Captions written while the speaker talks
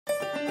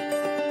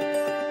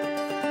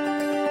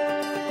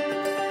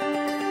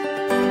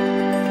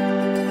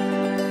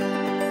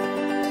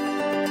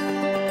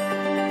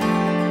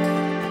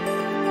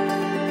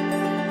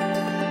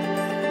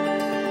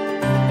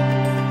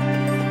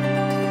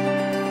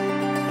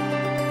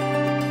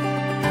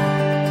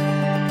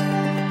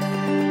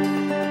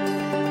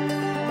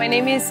My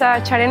name is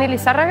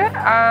Charities.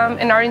 I'm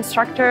an art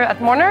instructor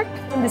at Monarch.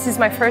 This is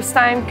my first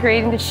time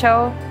creating the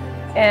show,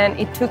 and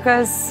it took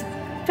us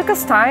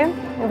time.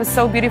 It was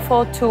so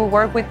beautiful to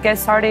work with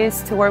guest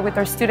artists, to work with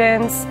our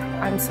students.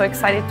 I'm so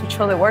excited to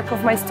show the work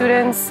of my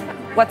students,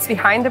 what's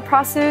behind the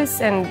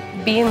process, and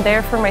being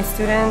there for my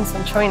students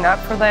and showing up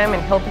for them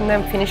and helping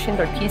them finishing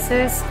their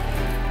pieces.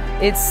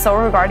 It's so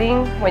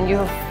rewarding when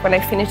I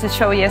finished the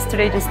show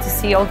yesterday, just to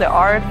see all the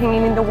art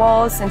hanging in the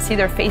walls and see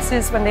their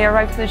faces when they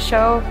arrive to the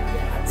show.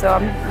 So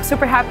I'm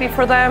super happy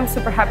for them,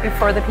 super happy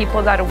for the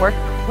people that work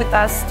with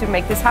us to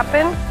make this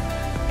happen.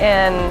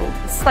 And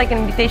it's like an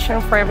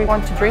invitation for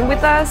everyone to dream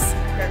with us.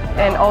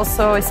 And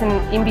also it's an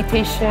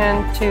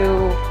invitation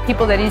to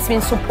people that has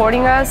been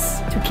supporting us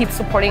to keep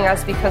supporting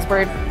us, because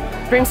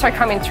dreams are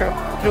coming true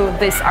through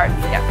this art.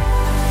 Yeah.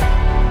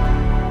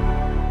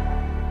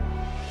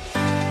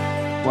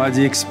 Well,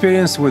 the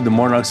experience with the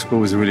Monarch School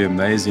was really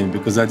amazing,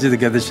 because I did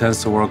get the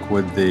chance to work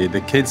with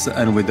the kids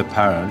and with the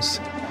parents.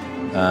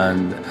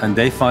 And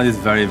they find it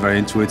very, very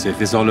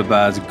intuitive. It's all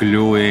about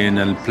gluing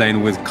and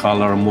playing with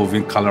color,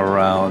 moving color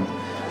around.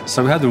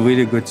 So we had a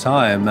really good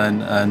time,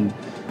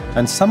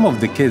 and some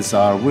of the kids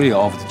are really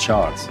off the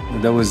charts.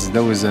 There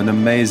was an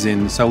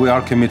amazing, so we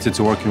are committed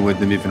to working with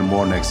them even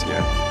more next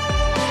year.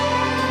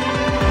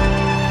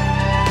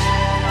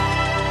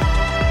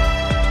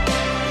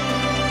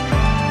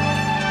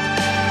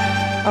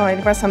 Oh,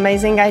 it was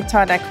amazing. I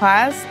taught a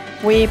class.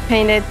 We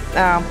painted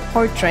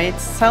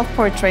portraits,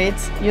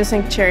 self-portraits,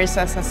 using cherries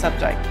as a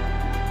subject.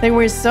 They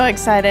were so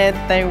excited.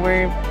 They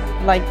were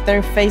like,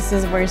 their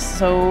faces were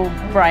so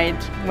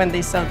bright when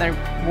they saw their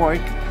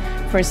work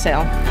for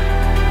sale.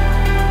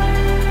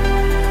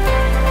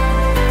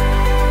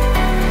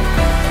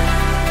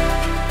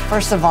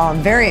 First of all,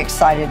 I'm very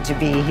excited to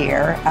be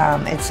here.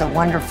 It's a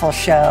wonderful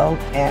show,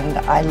 and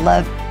I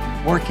love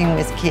working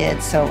with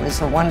kids, so it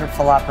was a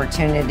wonderful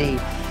opportunity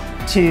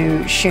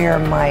to share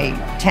my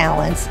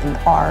talents and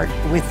art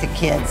with the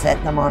kids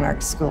at the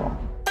Monarch School.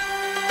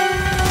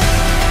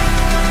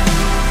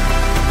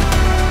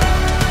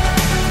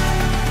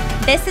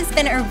 This has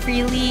been a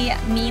really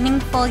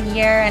meaningful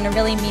year and a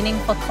really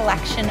meaningful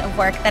collection of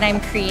work that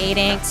I'm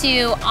creating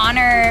to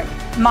honor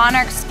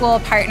Monarch School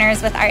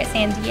partners with Art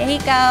San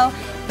Diego,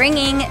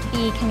 bringing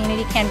the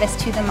community canvas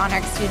to the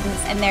Monarch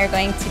students, and they're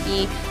going to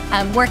be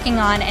working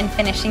on and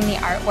finishing the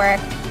artwork.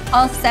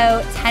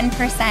 Also,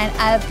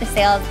 10% of the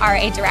sales are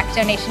a direct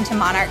donation to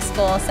Monarch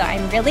School, so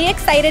I'm really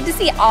excited to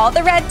see all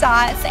the red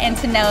dots and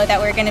to know that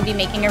we're going to be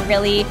making a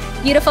really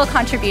beautiful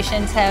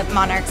contribution to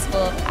Monarch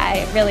School.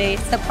 I really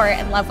support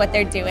and love what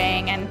they're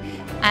doing, and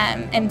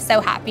am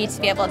so happy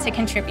to be able to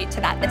contribute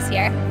to that this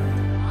year.